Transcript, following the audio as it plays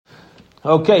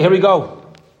Okay, here we go.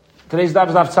 Today's daf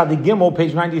is daf Tzadi Gimel,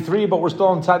 page 93, but we're still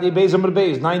on Tzadi Beis Amud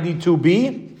Beis,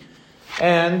 92b,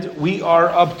 and we are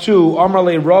up to Amar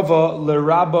le Rava le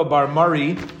Rabba Bar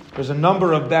Mari. There's a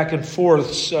number of back and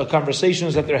forths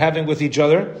conversations that they're having with each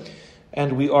other,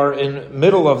 and we are in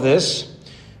middle of this.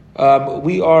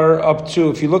 We are up to,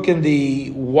 if you look in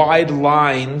the wide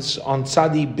lines on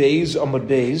Tzadi Beis Amud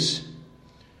Beis,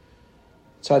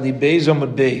 Tzadi Beis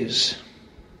Amud Beis.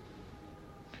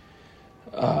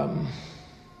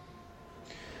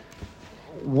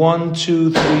 1,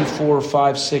 2, 3, 4,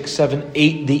 5, 6, 7,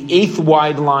 8. The eighth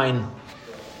wide line.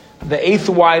 The eighth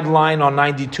wide line on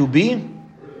 92b.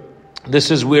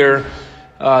 This is where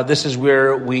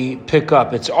we pick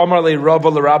up. It's Amar le Rava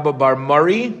le Rabba Bar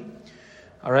Mari.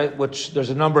 All right, which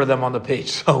there's a number of them on the page.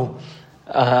 So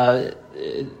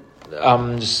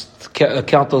just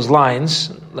count those lines.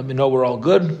 Let me know we're all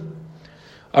good.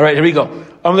 All right, here we go.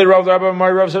 Where do we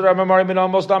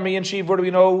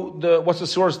know what's the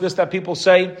source? This that people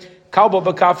say,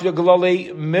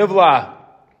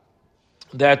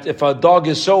 that if a dog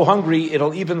is so hungry,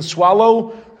 it'll even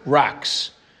swallow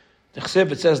rocks. It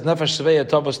says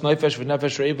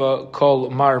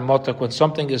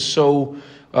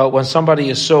when somebody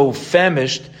is so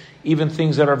famished, even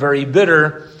things that are very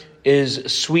bitter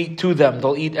is sweet to them.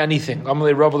 They'll eat anything. Where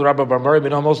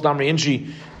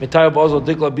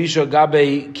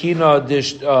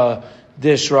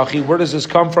does this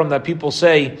come from that people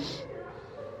say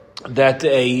that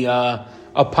a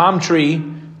palm tree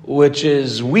which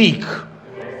is weak,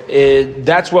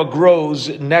 that's what grows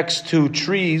next to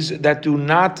trees that do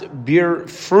not bear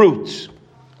fruit?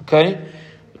 Okay?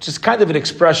 Which is kind of an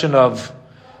expression of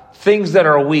things that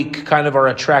are weak kind of are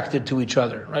attracted to each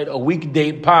other, right? A weak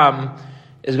date palm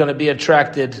is going to be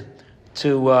attracted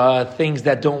to things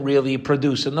that don't really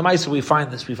produce. And the Maisa, we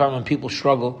find this. We find when people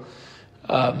struggle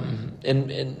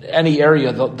in any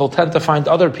area, they'll tend to find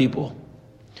other people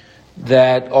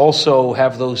that also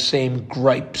have those same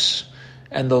gripes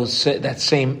and that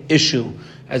same issue,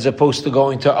 as opposed to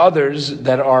going to others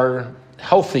that are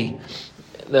healthy,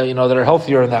 that are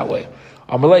healthier in that way.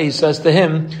 Amalei, he says to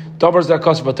him,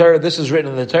 this is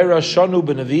written in the Torah, Shanu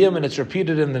b'Neviim, and it's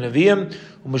repeated in the Neviim.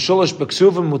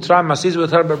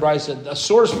 A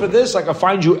source for this, I can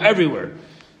find you everywhere.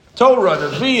 Torah,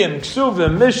 Neviim,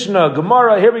 Ksuvim, Mishnah,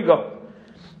 Gemara, here we go.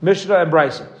 Mishnah and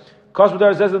Brisa.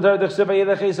 Kosbatar says in the Torah,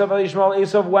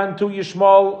 Esav went to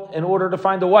Yishmael in order to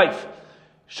find a wife.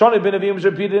 Shanu b'Neviim is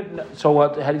repeated. So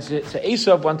what? How do you say? So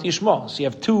Esav went to Yishmael. So you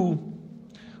have two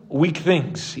weak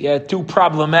things. He had two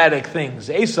problematic things.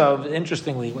 Esav,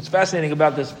 interestingly, what's fascinating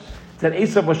about this is that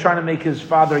Esav was trying to make his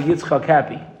father Yitzchak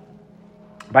happy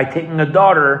by taking a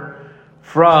daughter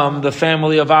from the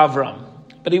family of Avram.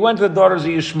 But he went to the daughters of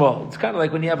Yishmael. It's kind of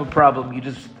like when you have a problem,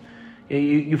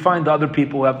 you find other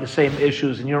people who have the same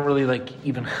issues, and you don't really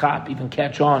even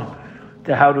catch on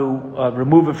to how to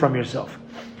remove it from yourself.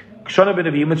 Kshana ben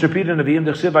Nevi'im, it's repeated in Nevi'im,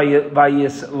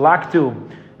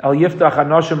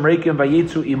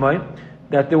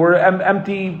 that there were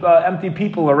empty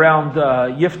people around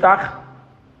Yiftach,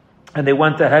 and they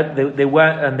went ahead. They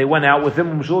went out with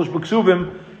him.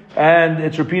 And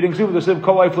it's repeating.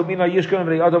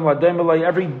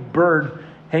 Every bird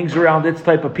hangs around its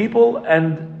type of people,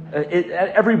 and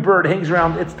every bird hangs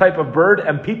around its type of bird,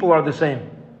 and people are the same.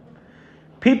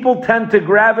 People tend to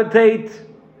gravitate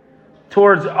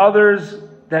towards others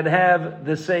that have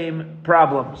the same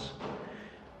problems.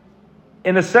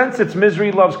 In a sense, it's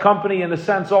misery loves company. In a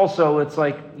sense, also, it's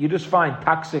like you just find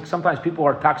toxic. Sometimes people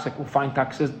are toxic. Will find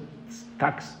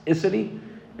toxicity,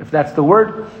 if that's the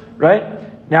word, right?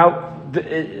 Now,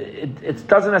 it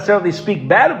doesn't necessarily speak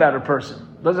bad about a person.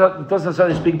 It doesn't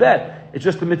necessarily speak bad. It's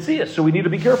just the mitzvah, so we need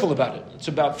to be careful about it. It's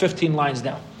about 15 lines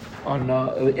down on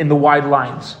in the wide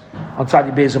lines on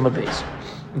Tzadi Beis Amud Beis.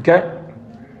 Okay.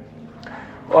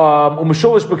 And it's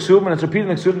repeated in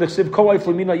the Ksub,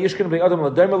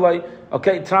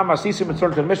 okay, Tram Asisim, it's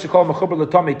turned to the Mishnah, called Mechuber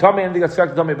L'Tomei, Tomei, anything that's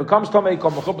connected to Tomei becomes Tomei,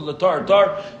 called Mechuber L'Tar,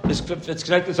 Tar. If it's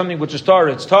connected to something which is Tar,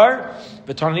 it's Tar.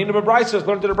 But Tarnina B'Braisa, it's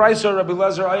learned to the Braisa, Rabbi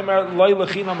Lezer, Aymer, Loi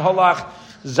Lechinam Halach,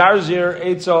 Zarzir,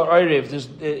 Eitzel, Oyrev.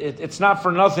 It's not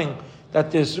for nothing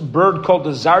that this bird called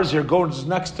the Zarzir goes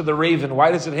next to the raven.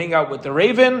 Why does it hang out with the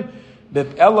raven?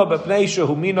 Because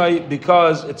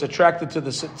it's attracted to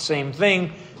the same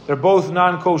thing. They're both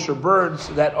non-kosher birds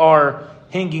that are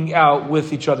hanging out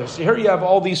with each other. So here you have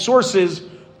all these sources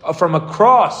from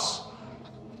across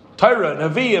Torah,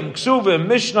 Nevi'im, Ksuvim,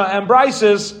 Mishnah, and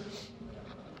Brises,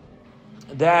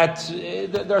 that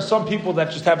there are some people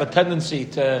that just have a tendency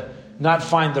to not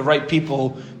find the right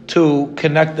people to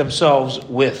connect themselves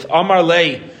with. Amar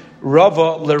lei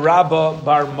Rava lerabba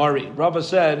bar Mari. Rava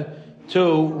said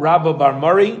to Rabba bar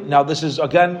Mari. Now this is,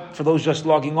 again, for those just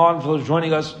logging on, for those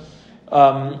joining us,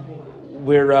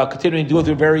 we're continuing to go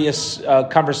through various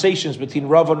conversations between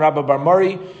Rava and Rabba bar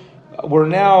Mari. We're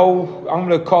now, I'm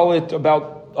going to call it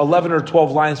about 11 or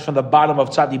 12 lines from the bottom of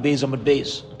Tzadi Beis Amud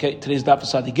Beis. Okay, today's daf is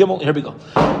Tzadi Gimel. Here we go.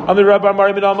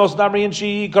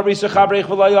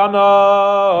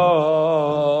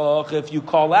 If you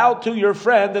call out to your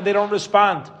friend and they don't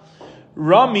respond,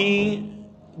 Rami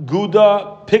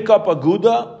Guda, pick up a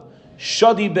Guda,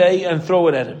 Shadi Bey, and throw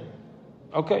it at him.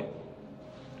 Okay.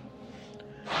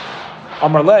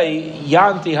 Amarlei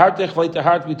Yanti Hartech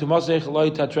Vleitahart Vitumasech Loy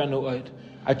Tatrenu Oid.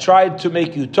 I tried to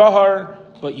make you tahar,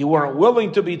 but you weren't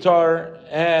willing to be tar,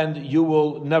 and you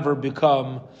will never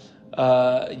become.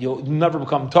 You'll never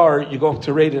become tar. You're going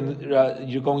to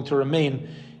remain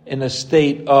in a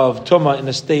state of tuma, in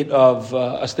a state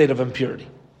of impurity.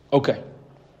 Okay.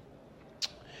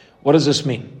 What does this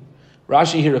mean?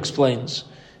 Rashi here explains: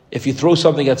 if you throw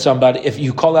something at somebody, if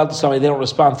you call out to somebody, they don't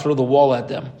respond, throw the wall at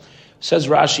them. Says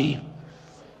Rashi,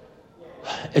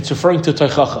 it's referring to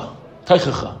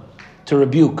teichacha, to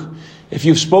rebuke. If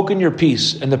you've spoken your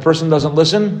piece and the person doesn't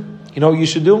listen, you know what you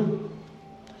should do?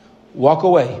 Walk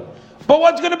away. But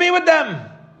what's going to be with them?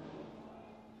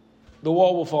 The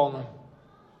wall will fall on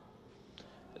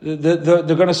them.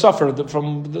 They're going to suffer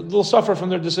they'll suffer from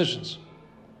their decisions.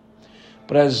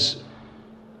 But as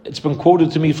it's been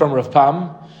quoted to me from Rav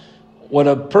Pam, what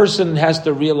a person has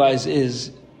to realize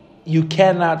is you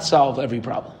cannot solve every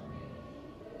problem.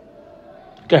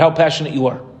 I don't care how passionate you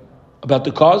are about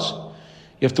the cause.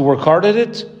 You have to work hard at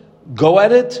it, go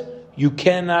at it. You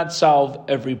cannot solve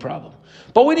every problem.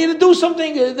 But we need to do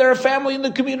something. They're a family in the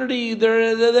community.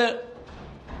 They're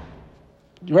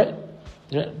right.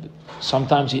 Yeah.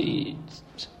 Sometimes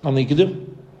nothing you can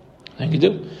do. Nothing you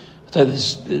can do.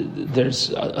 There's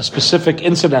a specific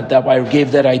incident that why I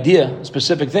gave that idea. A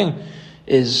specific thing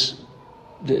is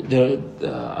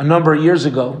a number of years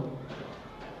ago,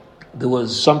 there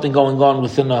was something going on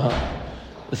within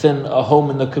a home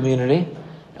in the community.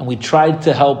 And we tried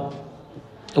to help.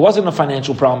 It wasn't a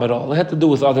financial problem at all. It had to do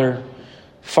with other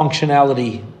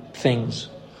functionality things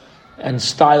and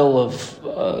style of,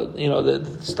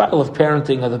 the style of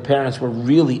parenting of the parents were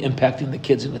really impacting the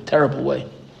kids in a terrible way.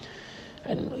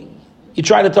 And you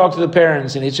try to talk to the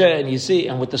parents, and you see,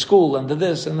 and with the school, and the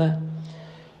this and that,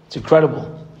 it's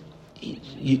incredible.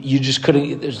 You just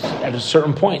couldn't. At a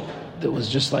certain point, it was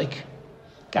just like,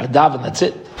 got to daven. That's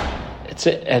it. It's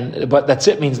it, but that's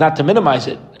it means not to minimize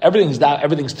it. Everything's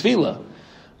tefillah,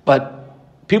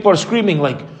 but people are screaming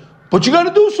like, "But you got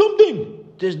to do something."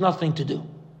 There's nothing to do.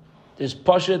 There's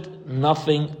pashut,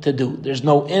 nothing to do. There's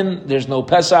no there's no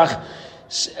Pesach,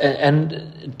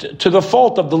 and to the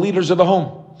fault of the leaders of the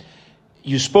home.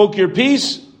 You spoke your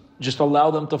piece, just allow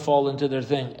them to fall into their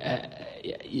thing,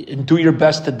 and do your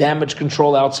best to damage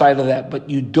control outside of that. But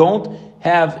you don't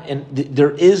have, and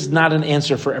there is not an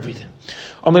answer for everything.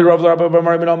 Where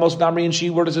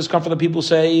does this come from? The people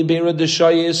say Beira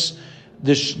deshayis,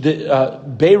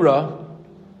 Beira,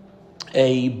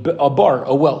 a bar,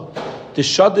 a well. The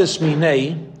shadis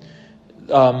minei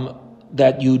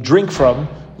that you drink from,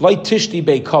 like tishti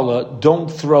beikala, don't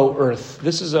throw earth.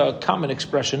 This is a common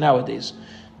expression nowadays.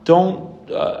 Don't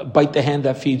bite the hand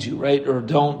that feeds you, right? Or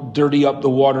don't dirty up the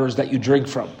waters that you drink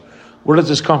from. Where does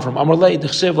this come from?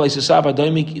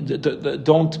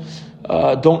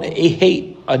 Don't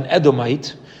hate an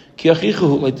Edomite.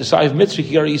 Like the Sa'if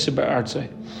Mitzvah.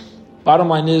 Bottom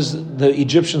line is, the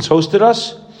Egyptians hosted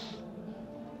us.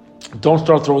 Don't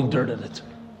start throwing dirt at it.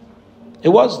 They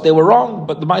were wrong,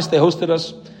 but the mice, they hosted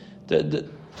us.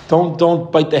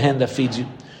 Don't bite the hand that feeds you.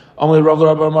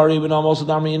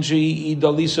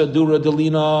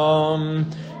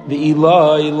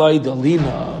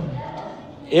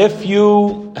 If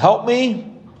you help me,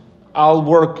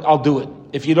 I'll do it.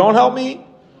 If you don't help me,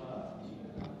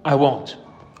 I won't.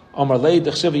 Barak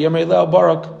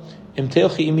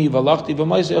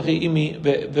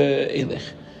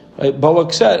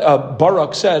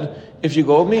said, if you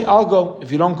go with me, I'll go.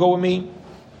 If you don't go with me,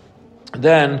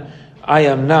 then I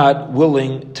am not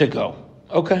willing to go.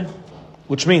 Okay?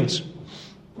 Which means,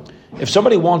 if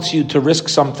somebody wants you to risk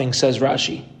something, says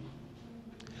Rashi,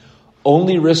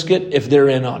 only risk it if they're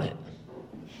in on it.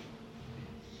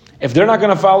 If they're not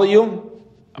going to follow you,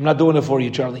 I'm not doing it for you,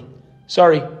 Charlie.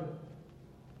 Sorry.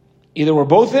 Either we're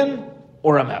both in,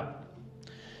 or I'm out.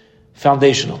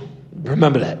 Foundational.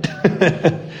 Remember that.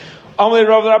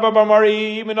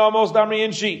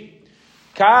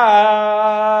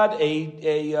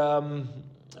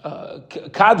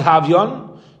 Kad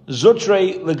Havyon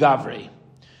Zutre Legavre.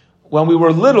 when we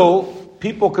were little,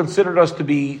 people considered us to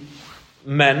be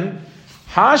men.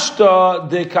 Hashta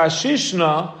de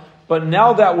kashishna, but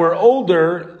now that we're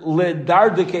older,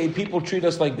 lidardike, people treat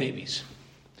us like babies.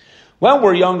 When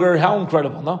we're younger, how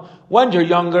incredible, no? When you're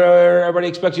younger, everybody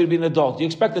expects you to be an adult. You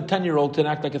expect a 10-year-old to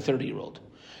act like a 30-year-old.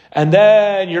 And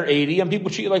then you're 80 and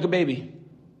people treat you like a baby.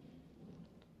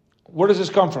 Where does this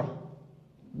come from?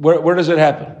 Where does it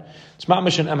happen? It's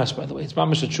mamish and MS, by the way. It's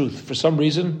mamish the truth. For some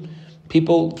reason,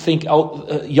 people think,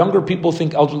 younger people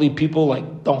think elderly people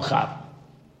like don't have.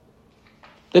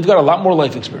 They've got a lot more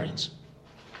life experience.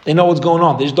 They know what's going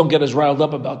on. They just don't get as riled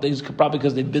up about things, probably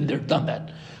because they've been there, done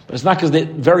that. But it's not because they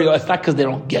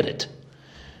don't get it,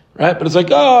 right? But it's like,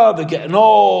 they're getting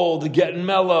old, they're getting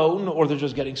mellow, or they're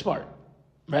just getting smart,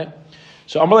 right?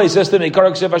 So Amalei says to me, by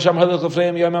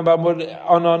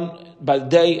the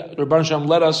day, Rabban Shem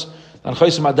led us,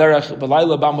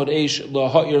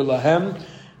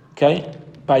 okay?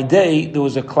 By day, there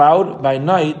was a cloud. By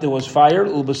night, there was fire.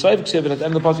 At the end of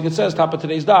the pasuk, it says, top of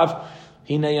today's daf,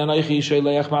 I'm sending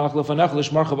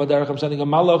a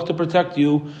malach to protect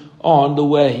you on the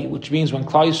way. Which means when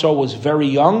Klal Yisrael was very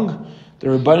young, the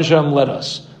Rebbeinu Shem led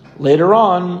us. Later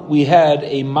on, we had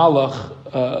a malach,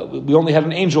 we only had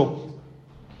an angel,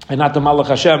 and not the malach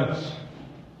Hashem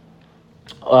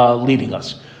leading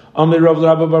us. Okay,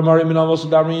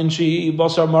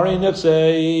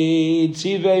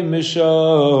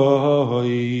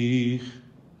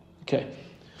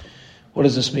 what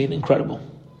does this mean? Incredible.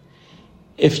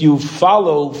 If you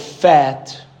follow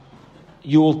fat,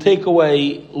 you will take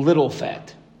away little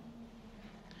fat.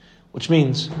 Which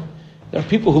means there are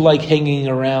people who like hanging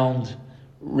around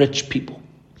rich people.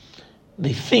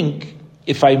 They think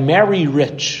if I marry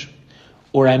rich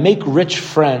or I make rich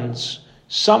friends,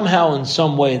 somehow in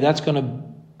some way that's going to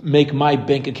make my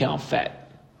bank account fat.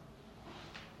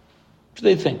 So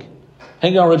they think,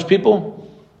 hang around rich people,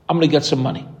 I'm going to get some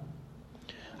money.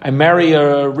 I marry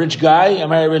a rich guy, I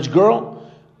marry a rich girl.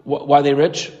 Why are they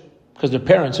rich? Because their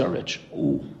parents are rich.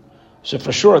 Ooh. So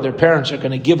for sure, their parents are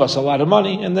going to give us a lot of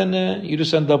money, and then you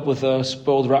just end up with a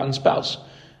spoiled, rotten spouse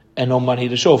and no money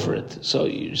to show for it. So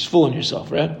you're just fooling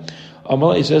yourself, right?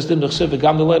 Amalei says to him,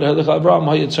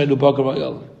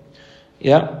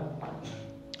 yeah,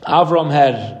 Avram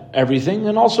had everything,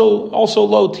 and also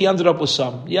Lot. He ended up with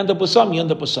some. You end up with some,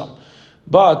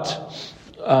 but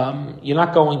you're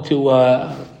not going to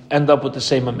end up with the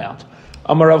same amount.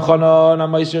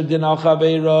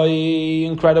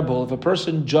 Incredible. If a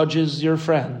person judges your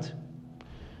friend,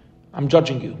 I'm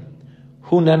judging you.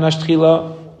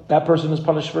 That person is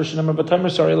punished first. Sorry,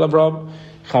 Avram.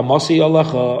 I'm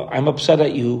upset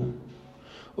at you.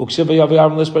 And then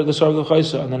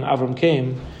Avram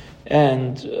came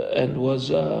and was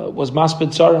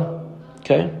maspid Sarah.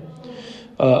 Okay,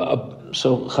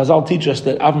 so Chazal teach us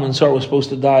that Avram and Sarah were supposed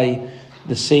to die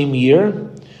the same year,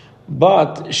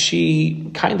 but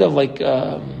she kind of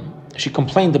she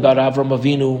complained about Avram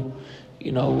Avinu,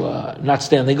 not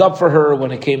standing up for her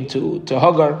when it came to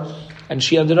Hagar, and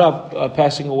she ended up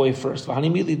passing away first.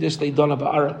 And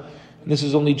this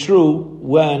is only true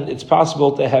when it's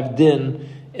possible to have din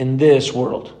in this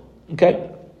world. Okay?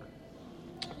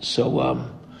 So,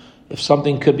 if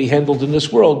something could be handled in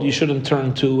this world, you shouldn't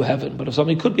turn to heaven. But if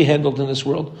something could be handled in this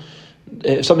world,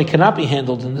 if something cannot be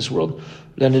handled in this world,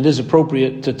 then it is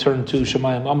appropriate to turn to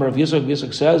Shemayim. Amar of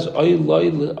Yitzchak says,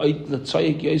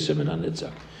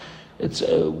 it's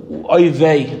oy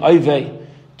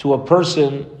to a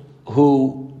person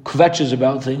who kvetches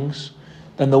about things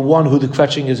than the one who the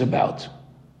kvetching is about.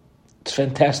 It's a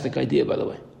fantastic idea, by the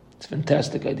way. It's a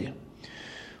fantastic idea.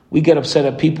 We get upset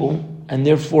at people, and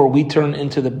therefore we turn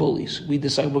into the bullies. We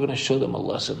decide we're going to show them a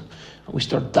lesson. And we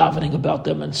start davening about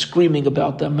them and screaming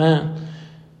about them.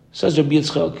 Says Rabbi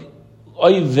Yitzchak,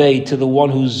 oy vey to the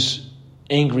one who's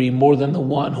angry more than the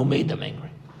one who made them angry.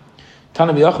 It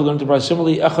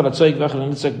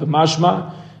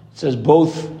says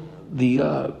both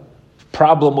the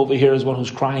problem over here is one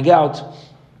who's crying out,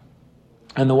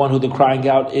 and the one who the crying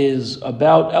out is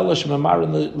about. They're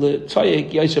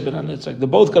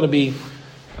both going to be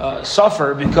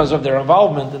suffer because of their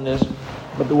involvement in this,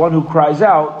 but the one who cries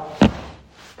out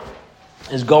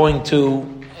is going to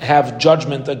have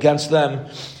judgment against them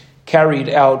carried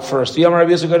out first. The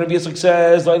Rabbi Yitzchak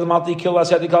says,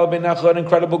 an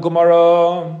incredible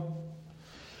Gemara.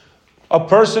 A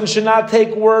person should not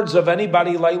take words of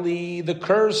anybody lightly. The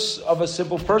curse of a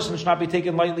simple person should not be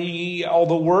taken lightly. All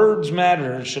the words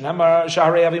matter. Avimelech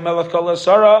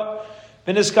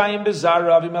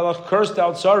cursed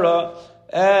out Sarah,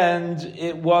 and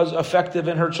it was effective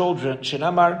in her children.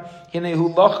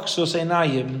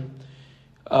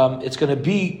 it's going to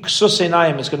be ksus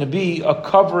einayim. It's going to be a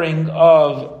covering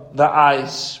of the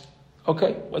eyes.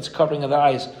 Okay, what's covering of the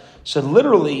eyes? So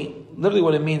literally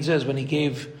what it means is when he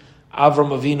gave Avram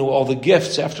Avinu all the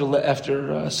gifts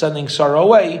after sending Sarah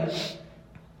away,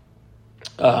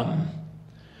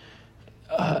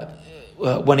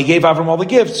 when he gave Avram all the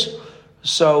gifts,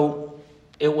 so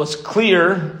it was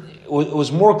clear, it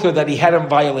was more clear that he hadn't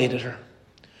violated her.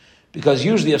 Because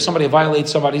usually if somebody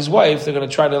violates somebody's wife, they're going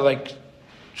to try to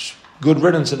good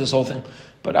riddance of this whole thing.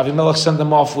 But Avimelech sent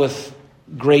them off with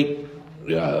great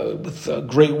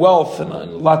wealth and a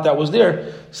lot that was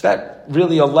there. So that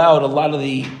really allowed a lot of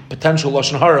the potential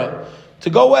Lashon Hara to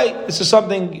go away. This is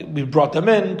something we brought them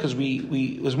in because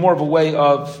it was more of a way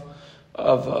of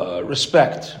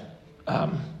respect.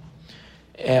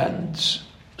 And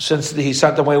since he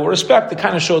sent them away with respect, it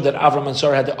kind of showed that Avram and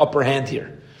Sarah had the upper hand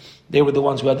here. They were the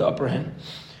ones who had the upper hand.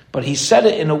 But he said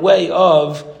it in a way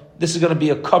of, this is going to be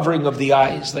a covering of the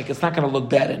eyes. Like, it's not going to look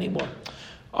bad anymore.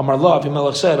 Amar La,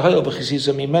 Avimelech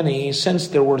said, since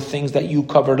there were things that you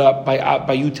covered up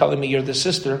by you telling me you're the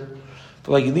sister,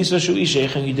 like Elisa Shu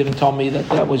Ishech, and you didn't tell me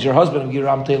that was your husband, and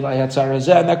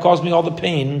that caused me all the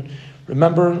pain.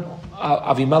 Remember,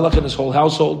 Avimelech and his whole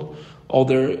household, all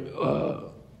their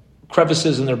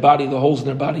crevices in their body, the holes in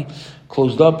their body,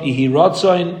 closed up. He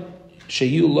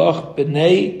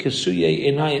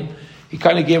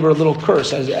kind of gave her a little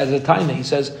curse as a taina. He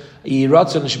says,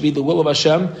 it should be the will of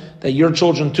Hashem that your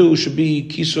children too should be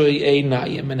kisui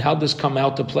einayim. And how this come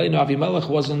out to play? Now, Avimelech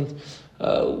wasn't a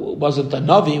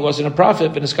navi, he wasn't a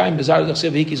prophet. But here's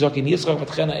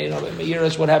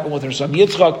what happened with her son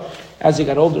Yitzchak. As he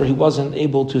got older, he wasn't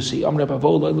able to see.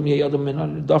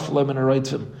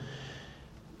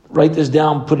 Write this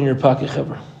down, put it in your pocket,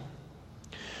 chaver.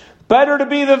 Better to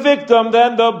be the victim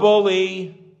than the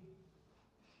bully.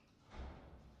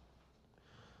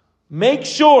 Make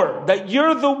sure that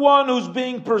you're the one who's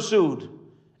being pursued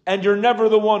and you're never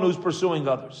the one who's pursuing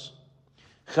others.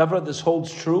 Chaver, this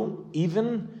holds true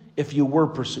even if you were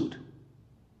pursued.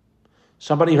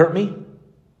 Somebody hurt me,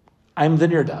 I'm the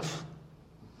nirdaf.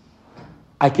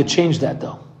 I could change that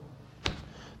though.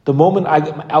 The moment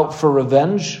I'm out for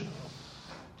revenge,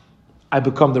 I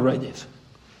become the Raidev.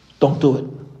 Don't do it.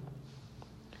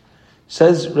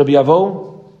 Says Rabbi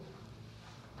Avo,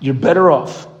 you're better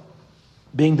off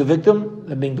being the victim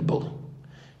than being the bully.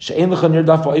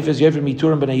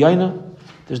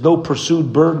 There's no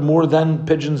pursued bird more than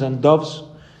pigeons and doves.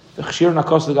 And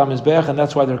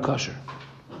that's why they're kosher.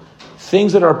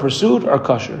 Things that are pursued are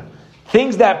kosher.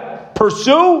 Things that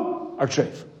pursue are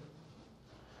treif.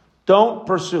 Don't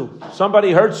pursue.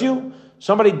 Somebody hurts you,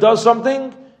 somebody does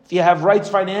something, if you have rights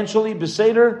financially,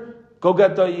 beseder, go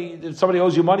get if somebody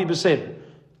owes you money, beseder.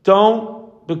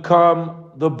 Don't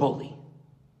become the bully.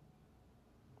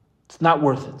 It's not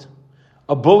worth it.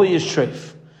 A bully is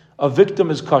treif. A victim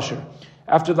is kosher.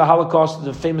 After the Holocaust,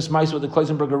 the famous mice with the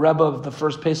Kleisenberger Rebbe of the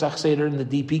first Pesach Seder in the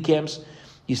DP camps,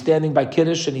 he's standing by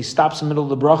Kiddush and he stops in the middle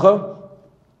of the bracha,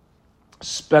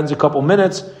 spends a couple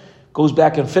minutes, goes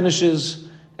back and finishes.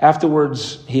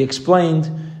 Afterwards, he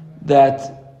explained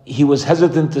that he was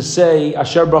hesitant to say,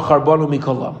 Asher Bachar Banu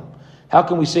Mikolam. How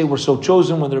can we say we're so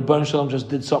chosen when the Rebbeinu Shalom just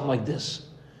did something like this?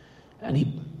 And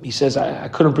he says, I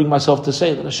couldn't bring myself to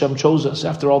say that Hashem chose us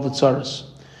after all the tzaras.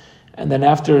 And then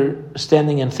after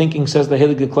standing and thinking, says the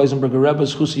Heilige Kleisenberger Rebbe,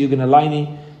 Chusa Yugen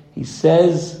Elaini, he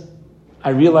says, I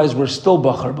realize we're still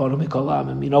Bachar Banu Mikolam.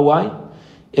 And you know why?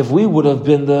 If we would have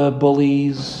been the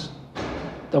bullies,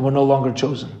 then we're no longer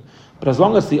chosen. But as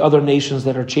long as the other nations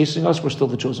that are chasing us, we're still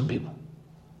the chosen people.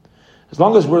 As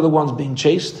long as we're the ones being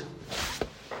chased,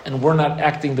 and we're not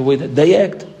acting the way that they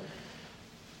act,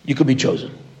 you could be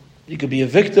chosen. You could be a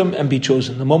victim and be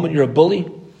chosen. The moment you're a bully,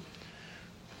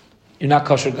 you're not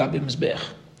kosher gabi mizbech.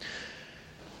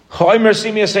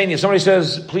 If somebody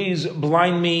says, please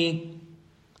blind me,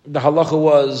 the halacha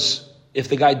was, if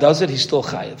the guy does it, he's still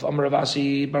chayiv.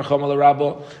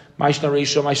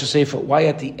 Why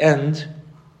at the end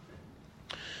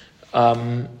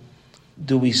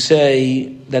do we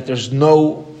say that there's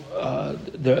no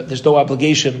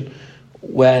obligation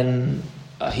when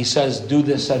he says, do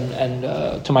this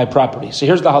and to my property? So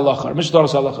here's the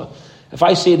halacha. If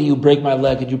I say to you, break my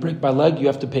leg, and you break my leg, you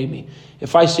have to pay me.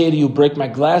 If I say to you, break my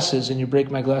glasses, and you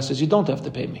break my glasses, you don't have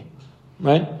to pay me.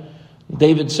 Right?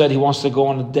 David said he wants to go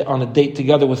on a date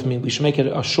together with me. We should make it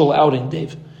a shul outing,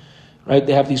 Dave. Right?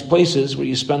 They have these places where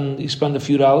you spend a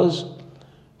few dollars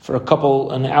for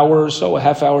an hour or so, a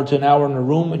half hour to an hour in a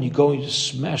room, and you go and you just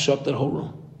smash up that whole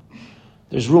room.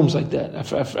 There's rooms like that.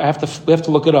 We have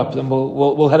to look it up. Then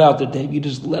we'll head out there, Dave. You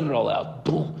just let it all out.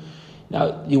 Boom.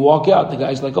 Now you walk out, the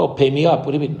guy's like, "Oh, pay me up."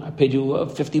 What do you mean? I paid you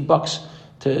 $50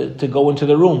 to go into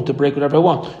the room to break whatever I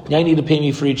want. Now you need to pay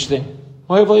me for each thing.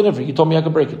 Well, you told me I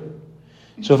could break it.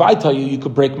 So if I tell you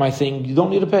could break my thing, you don't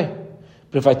need to pay.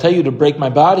 But if I tell you to break my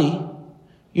body,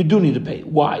 you do need to pay.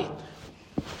 Why?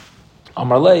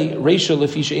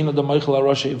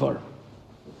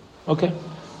 Okay.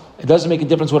 It doesn't make a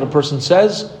difference what a person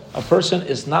says. A person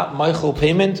is not meichel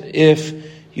payment if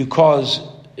you cause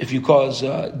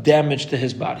damage to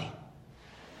his body.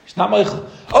 It's not meichel.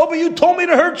 Oh, but you told me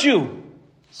to hurt you.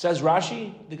 Says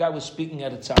Rashi, the guy was speaking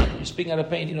at a time. You're speaking out of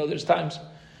pain. There's times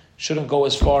shouldn't go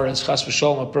as far as chas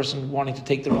v'sholom, a person wanting to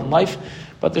take their own life.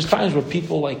 But there's times where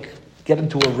people get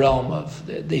into a realm of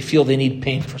they feel they need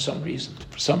pain for some reason.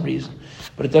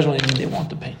 But it doesn't really mean they want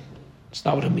the pain. It's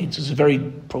not what it means. It's a very,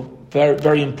 very,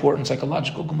 very important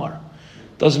psychological gemara.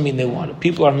 Doesn't mean they want it.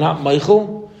 People are not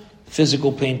meichel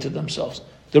physical pain to themselves.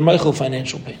 They're meichel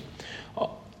financial pain.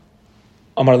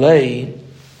 Amar lei.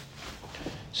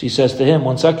 So he says to him,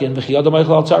 1 second, is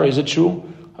it true?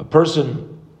 A person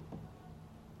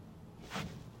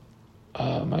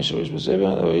somebody's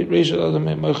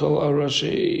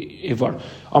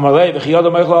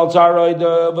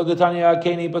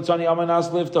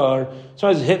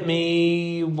hit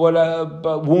me,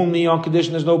 wound me on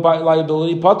condition there's no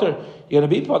liability, potter. You're going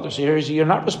to be potter. So you're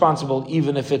not responsible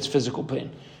even if it's physical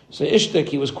pain. So Ishtik,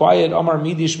 he was quiet. Amar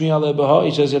midi shmi alebaha.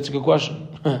 He says, that's a good question.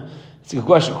 It's a good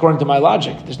question. According to my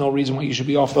logic, there's no reason why you should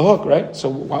be off the hook, right? So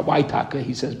why taka?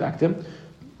 He says back to him,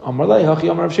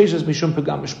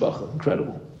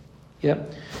 incredible. Yeah.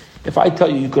 If I tell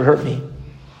you could hurt me,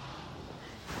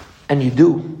 and you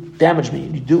do, damage me,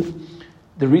 and you do,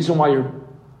 the reason why you're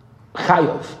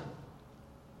chayav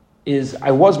is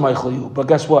I was meichel you, but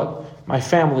guess what? My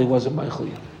family wasn't meichel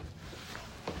you.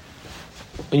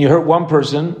 When you hurt one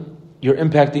person, you're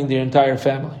impacting their entire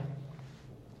family.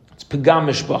 It's pegam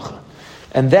mishpacha.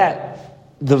 And that,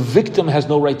 the victim has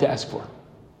no right to ask for.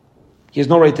 He has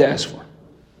no right to ask for.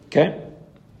 Okay?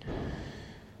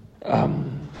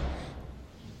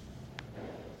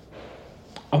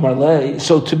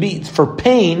 So for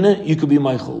pain, you could be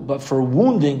meichel, but for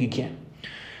wounding, you can't.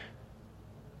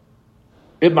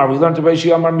 Itmar, we learned to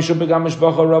Reishi Amar Mishum Begam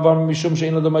Mishbacha Ravam Mishum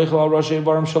Sheina the Meichel Al Rashi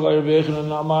Baram Shalai Vechin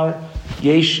and Amar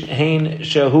Yesh Hein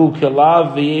Shehu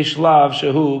Kelav V'Yesh Lav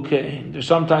Shehu Kein. There's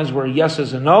sometimes where yes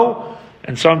is a no,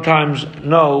 and sometimes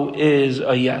no is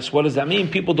a yes. What does that mean?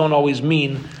 People don't always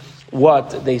mean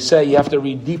what they say. You have to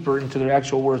read deeper into their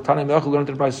actual words. Tana Melech learned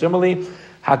it by simile.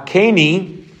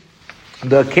 Hakeni,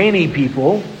 the Keni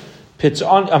people,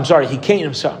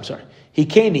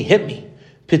 Hikeni hit me.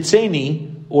 Pitzeni,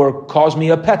 or cause me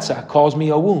a petza, cause me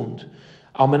a wound.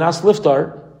 Almanas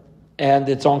liftar, and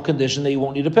it's on condition that you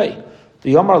won't need to pay.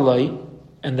 The Yomar Lai,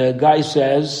 and the guy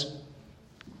says,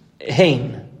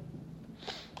 Hain.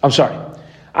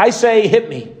 I say, hit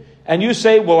me. And you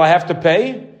say, well, I have to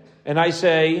pay? And I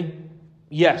say,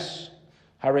 yes.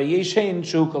 Hare yesh hain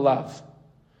shehuk alav.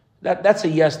 That's a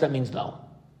yes, that means no.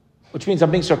 Which means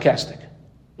I'm being sarcastic.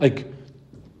 Like,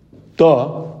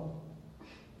 duh.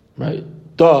 Right?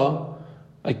 Duh.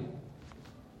 Like,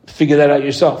 figure that out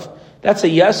yourself. That's a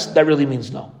yes, that really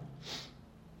means no.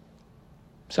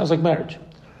 Sounds like marriage.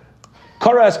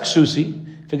 Kara asks Susi,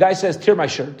 if a guy says, tear my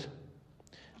shirt,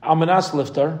 Almanas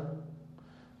liftar,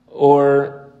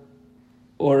 or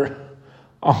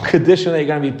on condition that you're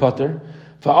going to be potter,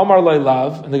 Amar Lai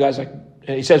Lav, and the guy's like,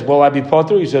 he says, will I be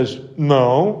potter? He says,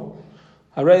 no.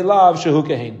 Hare Lav Shehu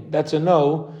Kehin. That's a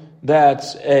no,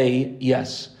 that's a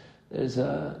yes. There's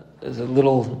a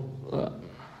little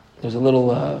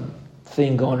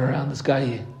thing going around. This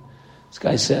guy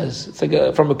says, it's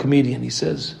like from a comedian. He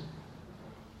says,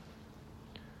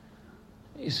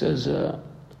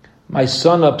 my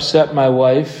son upset my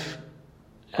wife,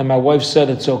 and my wife said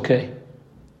it's okay.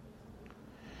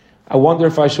 I wonder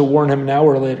if I should warn him now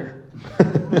or later.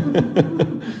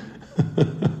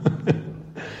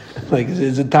 Like,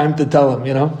 is it time to tell him,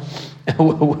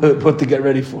 what to get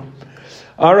ready for?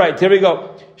 All right, here we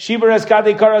go. Shibar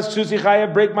eskade karas susi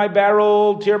chayav, break my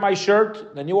barrel, tear my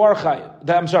shirt, then you are chayav.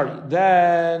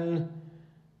 Then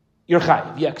you're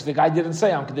chayav. Yeah, because the guy didn't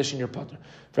say on condition you're potter.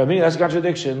 For me, that's a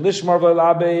contradiction. Lishmar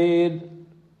v'labed.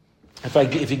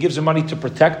 If he gives him money to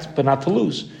protect but not to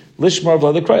lose, lishmar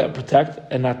v'lekraya, protect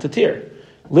and not to tear.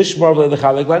 Lishmar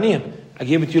v'lechalek laniyim. I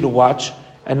gave it to you to watch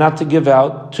and not to give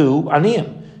out to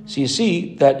aniyim. So you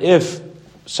see that if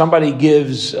somebody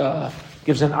gives an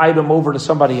item over to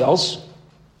somebody else,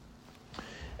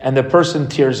 and the person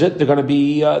tears it, they're going to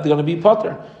be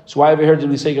potter. So why over here did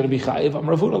we say going to be chayiv? I'm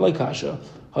Ravuna like kasha.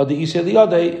 Ha de isay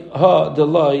liyadeh, ha de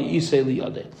loy isay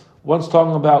liyadeh. One's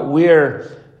talking about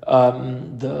where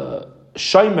the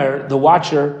shomer, the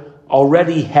watcher,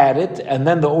 already had it, and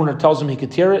then the owner tells him he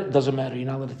could tear it, doesn't matter, you're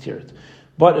not allowed to tear it.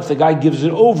 But if the guy gives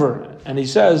it over and he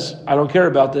says, I don't care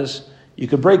about this, you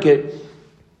could break it,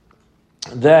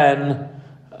 then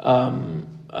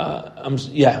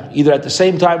either at the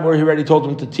same time where he already told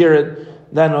him to tear it,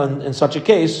 then in such a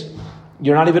case,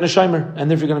 you're not even a shomer,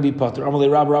 and if you're going to be patur.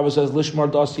 Amalei Rabba says, Lishmar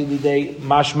dasi lidei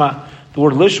mashma. The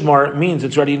word lishmar means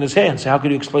it's already in his hands. So how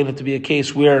could you explain it to be a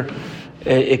case where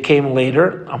it came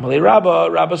later? Amalei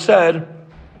Rabba said,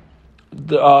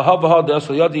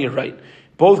 you're right.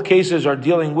 Both cases are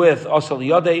dealing with asal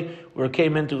yadei, where it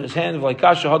came into his hand.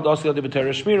 One's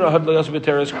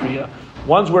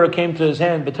where it came to his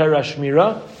hand, b'teres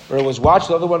shmira, where it was watched.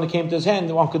 The other one that came to his hand,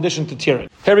 on condition to tear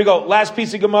it. Here we go. Last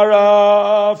piece of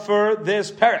Gemara for this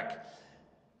parak.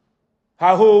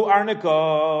 Hahu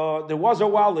arnika. There was a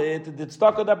wallet, the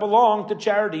tzedakah that belonged to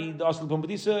charity. The asal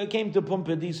pumbedisa came to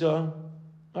pumbedisa.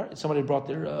 All right, somebody brought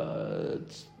their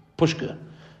pushka,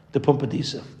 the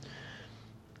pumbedisa.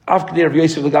 After Rabbi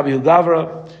Yosef l'gabi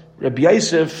hugavra, Rabbi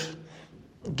Yosef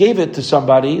gave it to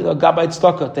somebody, the gabbai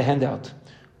tzedakah, to hand out.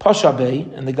 Pasha Bey,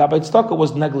 and the gabbai tzedakah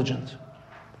was negligent.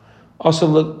 Also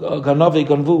ganavi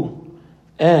ganvu,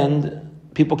 and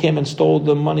people came and stole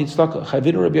the money tzedakah.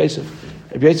 Chayvinu Rabbi Yosef.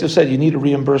 Rabbi Yosef said, you need to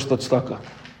reimburse the tzedakah.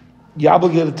 You're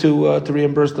obligated to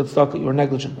reimburse the tzedakah. You were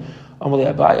negligent.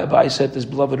 Amalei Abai said, this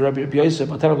beloved Rabbi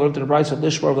Yosef, I learned to the Brayso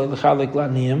lishmar v'lechalek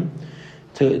la'niyim,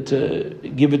 to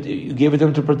give it, you gave it to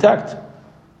him to protect,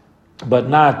 but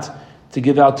not to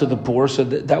give out to the poor, so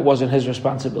that wasn't his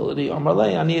responsibility. The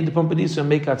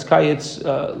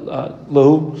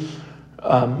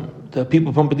people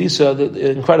of Pumbedisa,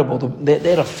 incredible. They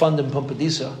had a fund in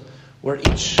Pumbedisa where the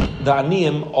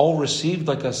aniyim all received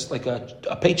like a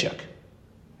paycheck.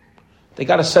 They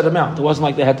got a set amount. It wasn't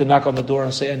like they had to knock on the door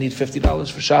and say, I need $50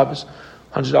 for Shabbos,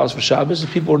 $100 for Shabbos. The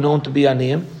people were known to be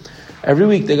aniyim. Every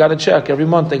week they got a check. Every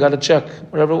month they got a check,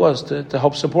 whatever it was, to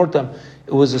help support them.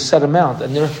 It was a set amount,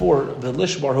 and therefore the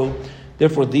lishmarhu,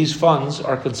 therefore these funds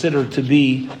are considered to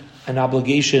be an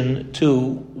obligation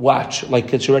to watch,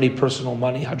 like it's already personal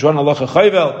money. Hadron alacha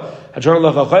chayvel, hadron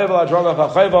alacha chayvel, hadron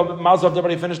alacha chayvel. Mazal,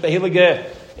 everybody finished the hilige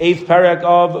 8th parak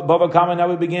of Bava Kama. Now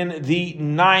we begin the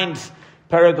 9th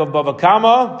parak of Bava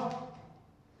Kama,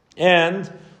 and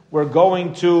we're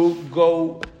going to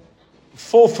go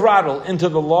full throttle into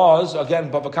the laws. Again,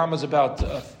 Bava Kama is about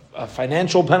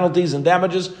financial penalties and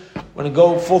damages. We're going to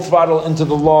go full throttle into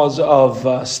the laws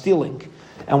of stealing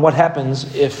and what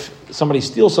happens if somebody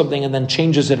steals something and then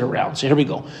changes it around. So here we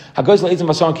go.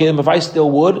 If I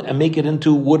steal wood and make it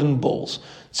into wooden bowls,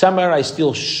 I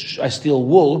steal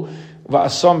wool,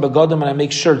 and I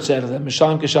make shirts out of them.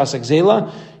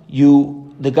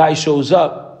 The guy shows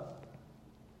up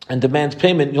and demands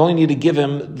payment. You only need to give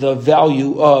him the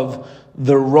value of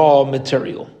the raw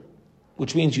material,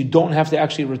 which means you don't have to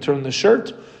actually return the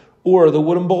shirt or the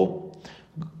wooden bowl.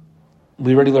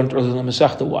 We already learned earlier in the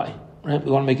Masechta why, right?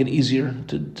 We want to make it easier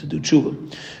to do tshuva.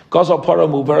 Gazal para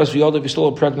mubaras v'yod, if you stole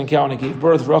a pregnant cow and it gave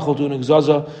birth, rachel to an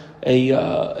exaza,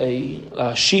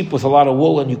 a sheep with a lot of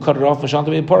wool, and you cut it off,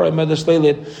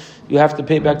 you have to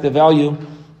pay back the value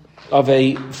of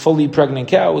a fully pregnant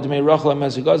cow with rachel and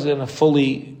a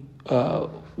fully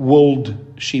wooled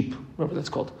sheep, whatever that's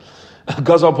called. What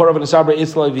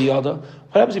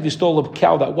happens if you stole a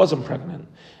cow that wasn't pregnant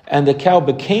and the cow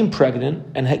became pregnant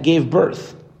and gave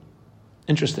birth?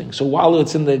 Interesting. So while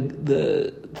it's in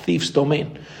the thief's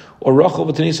domain, or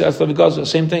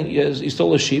same thing. You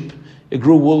stole a sheep, it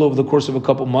grew wool over the course of a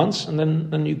couple months, and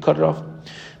then you cut it off.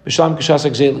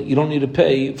 You don't need to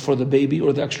pay for the baby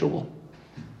or the extra wool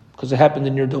because it happened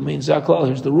in your domain.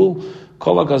 Here's the rule: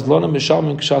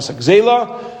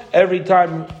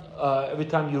 every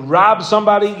time you rob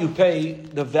somebody, you pay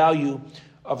the value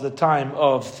of the time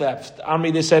of theft.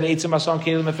 Amri, they said,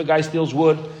 if a guy steals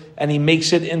wood and he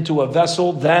makes it into a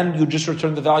vessel, then you just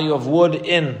return the value of wood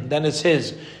in. Then it's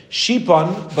his.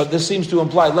 Shifan, but this seems to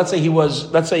imply, let's say he was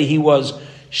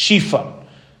shifan.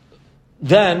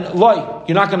 Then,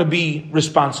 you're not going to be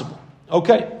responsible.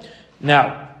 Okay.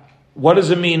 Now, what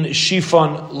does it mean,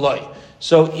 shifan loy?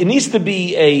 So it needs to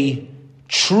be a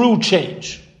true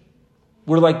change.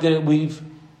 We're like who's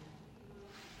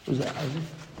that?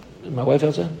 My wife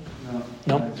outside?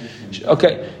 No.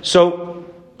 Okay. So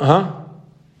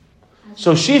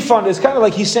shifan is kind of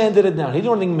like he sanded it down. He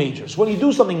did nothing major. So when you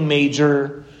do something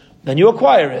major, then you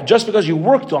acquire it. Just because you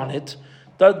worked on it,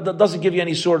 that doesn't give you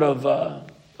any sort of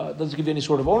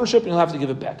ownership, and you'll have to give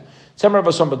it back.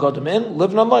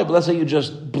 But let's say you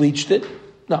just bleached it.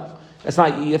 No. That's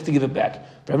not, you have to give it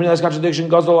back. For every last contradiction,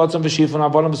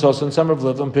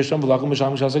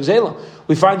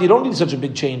 we find you don't need such a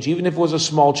big change. Even if it was a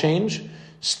small change,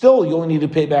 still you only need to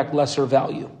pay back lesser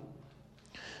value.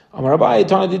 Our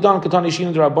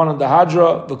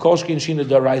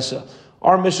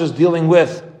Mishnah is dealing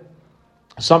with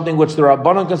something which the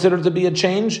Rabbanan considered to be a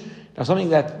change. Now, something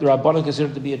that the Rabbanan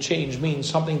considered to be a change means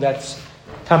something that's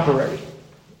temporary.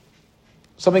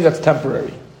 Something that's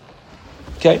temporary.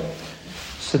 Okay?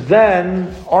 So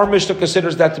then, our Mishnah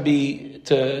considers that to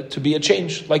be a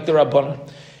change, like the Rabbanan.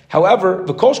 However,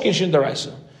 the Koshkin Shin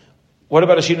Daraisa. What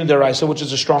about a Shin Daraisa, which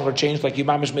is a stronger change, like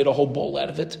Imamish made a whole bowl out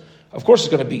of it? Of course, it's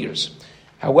going to be yours.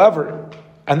 However,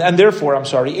 and therefore,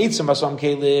 Eitzim Asam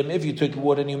Kelim, if you take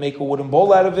wood and you make a wooden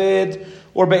bowl out of it,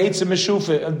 or Beitzim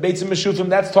Meshufim,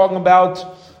 that's talking about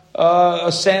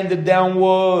a sanded down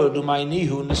wood,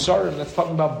 Umaynihu, Nasarim, that's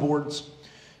talking about boards.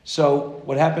 So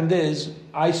what happened is,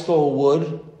 I stole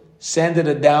wood, sanded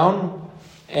it down,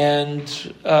 and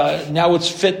now it's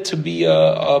fit to be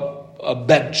a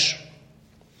bench.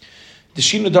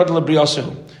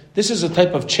 This is a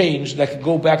type of change that could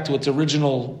go back to its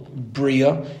original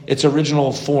bria, its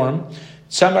original form.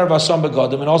 Samar vasam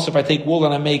begadim, and also if I take wool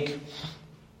and I make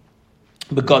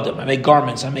begadim, I make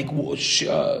garments, I make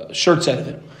shirts out of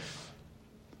it.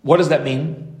 What does that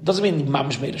mean? It doesn't mean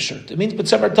mamish made a shirt. It means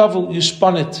b'tzemer tavu, you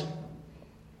spun it.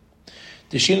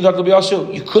 The shin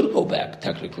also, you could go back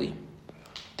technically.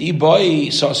 The boy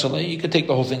sasale, you could take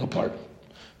the whole thing apart.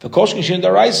 The koshkin shin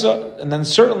daraisa, and then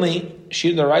certainly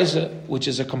shin daraisa, which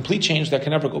is a complete change that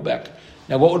can never go back.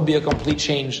 Now, what would be a complete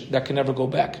change that can never go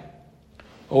back?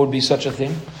 What would be such a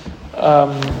thing?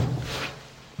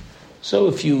 So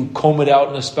if you comb it out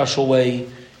in a special way,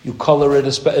 you color it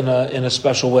in a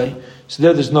special way. So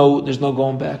there's no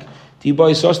going back. And the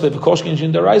Tana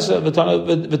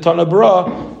of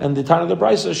the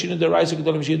Brisa, Shina Deraisa,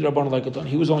 Kedolim Shina Rabbanon like Kedani.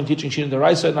 He was only teaching Shina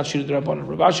Deraisa, not Shina Rabbanon.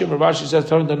 Ravashi says,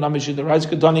 telling the Nami Shina Deraisa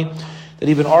Kedani, that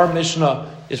even our Mishnah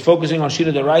is focusing on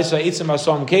Shina Deraisa, Eitzim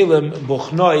Asam Kelim,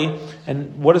 Buchnoi,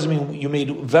 and what does it mean? You made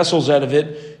vessels out of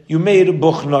it. You made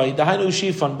Buchnoi. The Hainu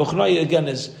Shifan, Buchnoi again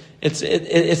is,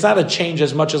 it's not a change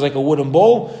as much as like a wooden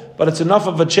bowl, but it's enough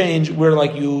of a change where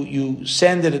like you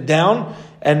sanded it down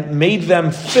and made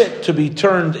them fit to be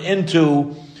turned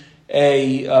into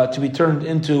a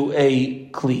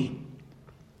kli.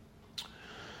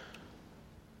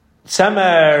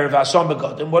 Semer v'asam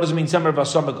begadim. What does it mean? Semer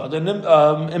v'asam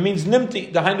begadim. It means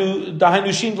nimti. The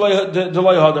hainu shin the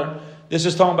loy hadar. This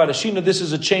is talking about a shina. This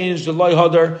is a change, the loy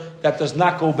hadar, that does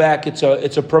not go back. It's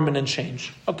a permanent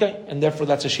change. Okay, and therefore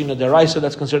that's a shina deraisa.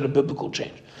 That's considered a biblical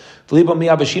change. Libon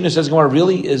miyabashina says Gemara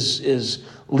really is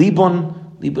libon.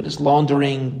 Libon is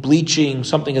laundering, bleaching,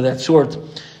 something of that sort.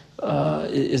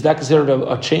 Is that considered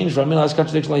a change?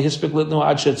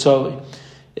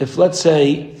 If let's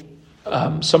say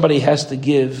somebody has to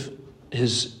give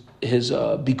his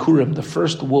bikurim, the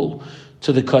first wool,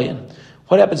 to the kohen.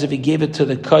 What happens if he gave it to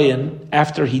the kohen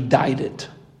after he dyed it?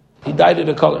 He dyed it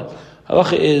a color.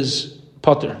 Halacha is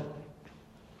potter.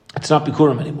 It's not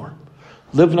bikurim anymore.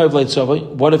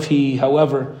 What if he,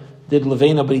 however, did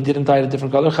levena, but he didn't dye it a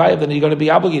different color? Chayav, then you're going to be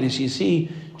obligated. So you see,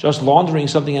 just laundering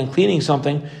something and cleaning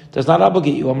something does not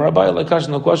obligate you. Amar Rabbi, no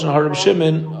question. Harab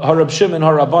Shimon,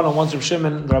 Harabbanan. Once Reb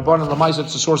Shimon, the Rabbanan, Lamaisa,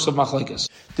 it's the source of machlekes.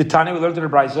 The Tanya, we learned in the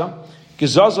Brisa.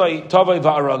 Gizazai tavai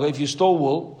va'araga. If you stole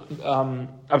wool,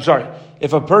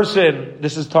 if a person,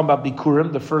 this is talking about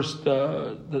bikurim, the first,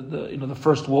 the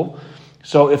first wool.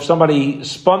 So if somebody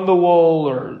spun the wool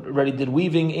or already did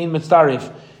weaving, ein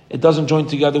mitzarif, it doesn't join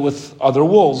together with other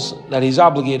wools that he's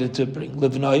obligated to bring.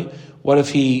 Livnoi, what if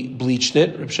he bleached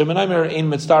it? Reb Shimon Aimer, ein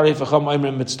mitzarif, acham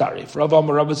Aimer mitzarif. Rav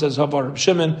Amar Rabba says, Havar Reb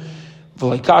Shimon,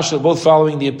 v'laikasha, both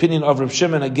following the opinion of Reb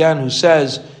Shimon, again, who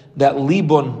says that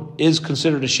libun is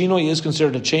considered a shinoi, is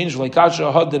considered a change.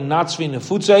 V'laikasha, ha den natzvi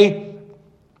nefutzei,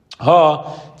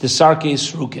 ha desarke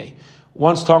sruke.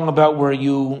 One's talking about where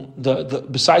you,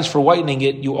 besides for whitening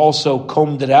it, you also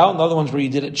combed it out. Another one's where you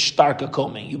did it starka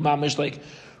combing. You mamish like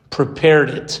prepared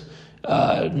it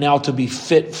now to be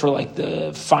fit for like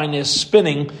the finest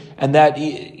spinning, and that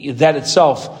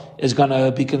itself is going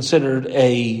to be considered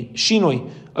a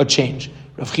shinoi, a change.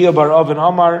 Rav Chia bar Av and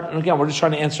Amar, and again, we're just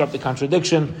trying to answer up the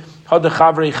contradiction. Ha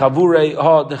dechavrei chavurei,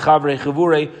 ha dechavrei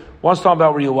chavurei. One's talking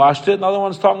about where you washed it, another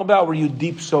one's talking about where you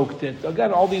deep soaked it.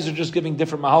 Again, all these are just giving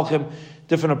different mahalchim,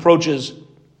 different approaches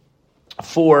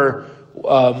for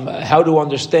how to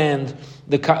understand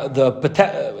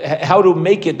how to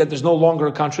make it that there's no longer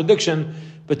a contradiction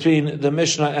between the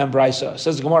Mishnah and Brisa.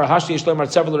 Says the Gemara, Hashti Yishleimar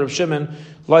Tzevel Reb Shimon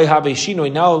Loi Have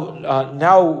Shinoi.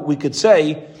 Now we could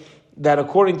say that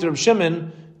according to Reb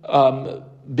Shimon,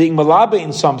 being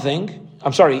malabein something,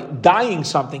 dyeing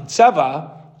something,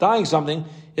 tseva, dyeing something,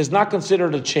 is not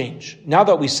considered a change. Now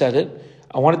that we said it,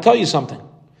 I want to tell you something.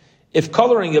 If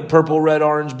coloring it purple, red,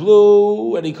 orange,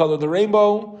 blue, any color of the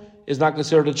rainbow is not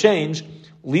considered a change,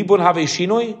 libun have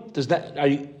shinoi,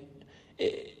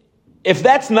 if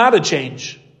that's not a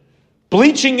change,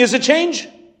 bleaching is a change?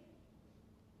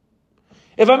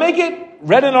 If I make it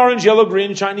red and orange, yellow,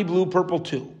 green, shiny blue, purple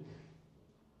too,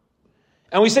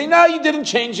 and we say, no, you didn't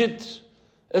change it,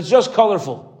 it's just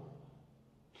colorful.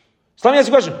 So let me ask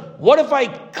you a question. What if I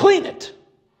clean it?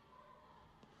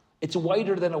 It's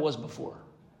whiter than it was before.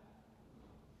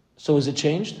 So is it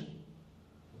changed?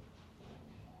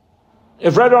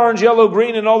 If red, orange, yellow,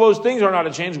 green, and all those things are not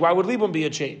a change, why would libun be a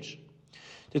change?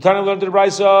 The Tanya learned the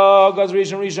Brisa,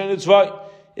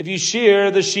 if you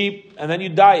shear the sheep and then you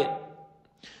dye it,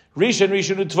 Rishon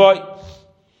utvai,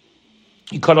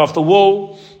 you cut off the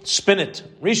wool, spin it.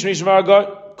 Rishon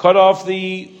v'argot, cut off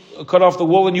the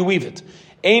wool and you weave it.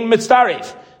 Ein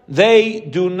mitzaref, they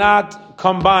do not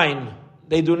combine.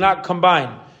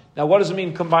 Now, what does it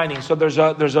mean combining? So there's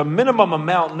a minimum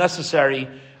amount necessary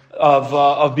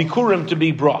of bikurim to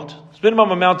be brought. It's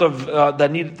minimum amount of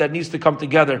that needs to come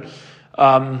together.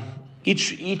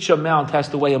 Each amount has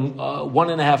to weigh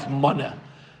 1.5 mana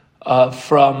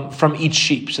from each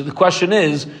sheep. So the question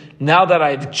is, now that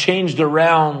I've changed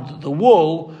around the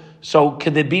wool, so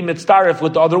can it be mitzaref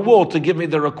with the other wool to give me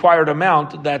the required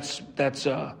amount that's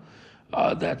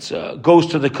goes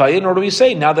to the kayin, or do we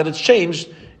say now that it's changed,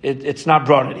 it's not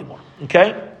brought anymore?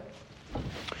 Okay.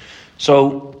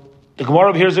 So the Gemara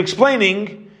over here is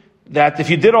explaining that if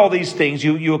you did all these things,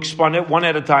 you expand it one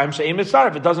at a time. So,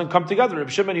 mitzaref, it doesn't come together. Reb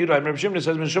Shimon Yehuda, Reb Shimon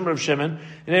says, Mishum Reb Shimon,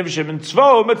 and Reb Shimon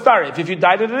tzvo mitzaref. If you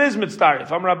dyed it, it is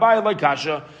mitzaref. I'm Rabbi like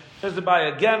Kasha. Says the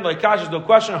Rabbi again, like Kasha, no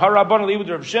question. Ha Rabban aliva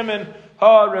de Reb Shimon.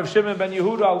 Ha Reb Shimon ben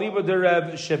Yehuda aliva de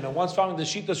Reb Shimon. One's following the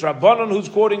Shitas Rabbanon, who's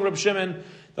quoting Reb Shimon.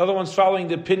 The other one's following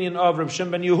the opinion of Reb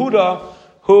Shimon ben Yehuda,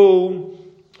 who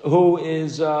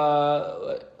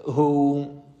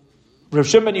Reb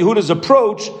Shimon ben Yehuda's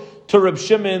approach to Reb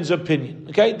Shimon's opinion.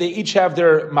 Okay, they each have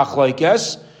their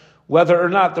machlokes, whether or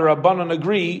not the Rabbanon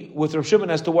agree with Reb Shimon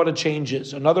as to what a change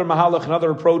is. Another mahalach, another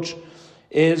approach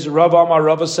is Rav Amar.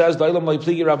 Rava says, "Da'ilam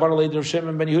leipligi Rabbanon leid Reb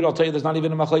Shimon ben Yehuda." I'll tell you, there's not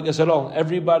even a machlokes at all.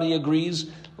 Everybody agrees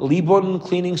libun,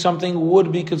 cleaning something,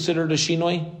 would be considered a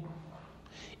shinoi,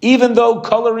 even though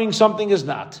coloring something is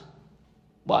not.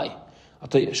 Why? I'll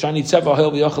tell you. Shani tzeva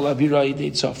hel v'yachal avira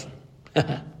yidei tzafin.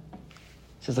 It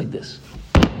says like this.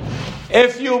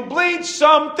 If you bleach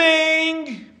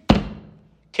something,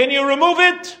 can you remove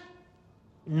it?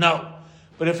 No.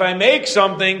 But if I make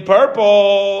something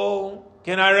purple,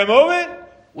 can I remove it?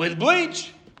 With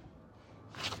bleach.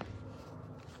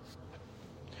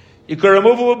 You can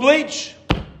remove it with bleach.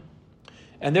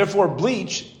 And therefore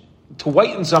bleach, to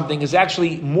whiten something, is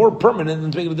actually more permanent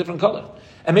than to make it a different color.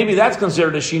 And maybe that's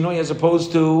considered a shinoi as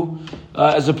opposed to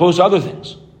other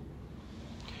things.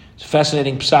 It's a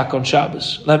fascinating psak on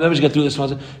Shabbos. Let me just get through this one.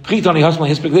 Where do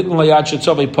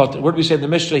we say in the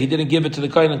Mishnah he didn't give it to the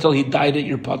kohen until he dyed it,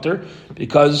 your putter,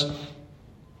 because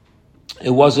it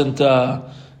wasn't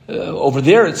over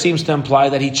there. It seems to imply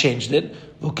that he changed it.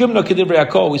 We said in the Divrei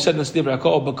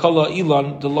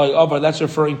Hakol, that's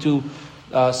referring to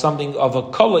something of a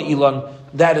kala ilan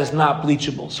that is not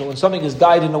bleachable. So when something is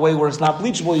dyed in a way where it's not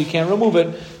bleachable, you can't remove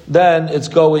it, then it's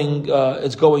going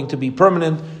to be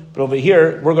permanent. But over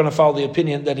here, we're going to follow the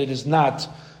opinion that it is not.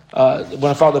 We're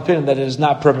going to follow the opinion that it is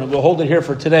not permanent. We'll hold it here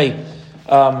for today,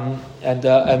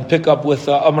 and pick up with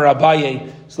Amar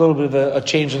Abaye. It's a little bit of a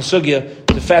change in sugya.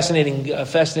 It's a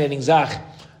fascinating zach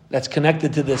that's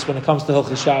connected to this when it comes to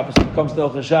Hilchos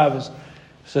Shabbos.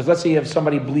 So if, let's say you have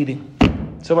somebody bleeding,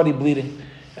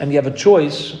 and you have a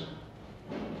choice,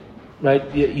 right?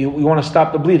 You want to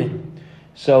stop the bleeding,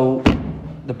 so.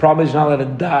 The problem is you're not allowed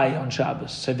to die on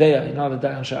Shabbos. Seveya, you're not allowed to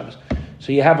die on Shabbos.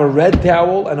 So you have a red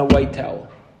towel and a white towel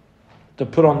to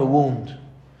put on the wound.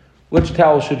 Which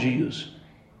towel should you use?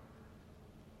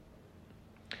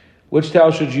 Which towel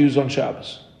should you use on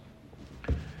Shabbos?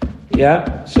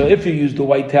 Yeah? So if you use the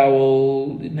white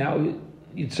towel, now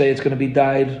you'd say it's going to be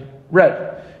dyed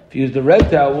red. If you use the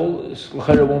red towel, it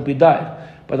won't be dyed.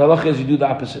 But the halacha is you do the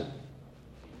opposite.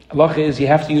 Halacha is you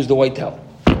have to use the white towel.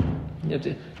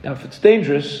 Now, if it's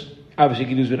dangerous, obviously you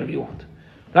can use whatever you want.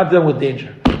 Not dealing with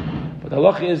danger. But the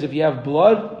halacha is, if you have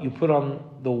blood, you put on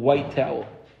the white towel.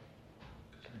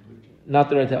 Not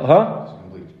the red towel, huh?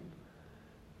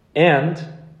 And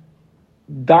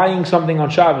dyeing something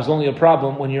on Shabbos is only a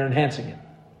problem when you're enhancing it.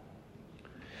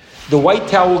 The white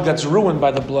towel gets ruined by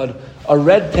the blood. A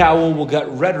red towel will get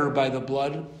redder by the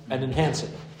blood and enhance it.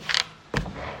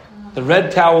 the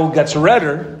red towel gets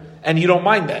redder, and you don't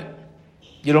mind that.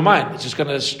 You don't mind. It's just going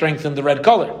to strengthen the red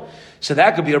color. So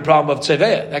that could be a problem of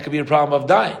tzeveya. That could be a problem of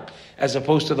dyeing. As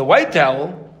opposed to the white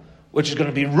towel, which is going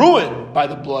to be ruined by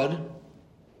the blood.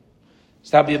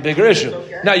 So that would be a bigger issue.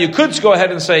 Okay. Now you could go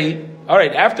ahead and say, all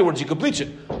right, afterwards you could bleach it.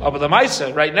 Oh, but the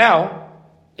Maisa, right now,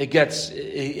 it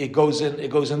goes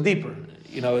in deeper.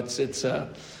 You know, it's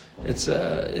going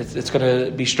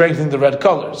to be strengthening the red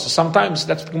color. So sometimes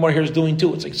that's what the Gemara here is doing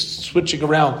too. It's like switching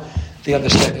around the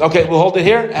understanding. Okay, we'll hold it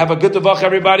here. Have a good devach,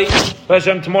 everybody.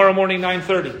 Tomorrow morning,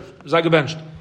 9:30. Zaga benched.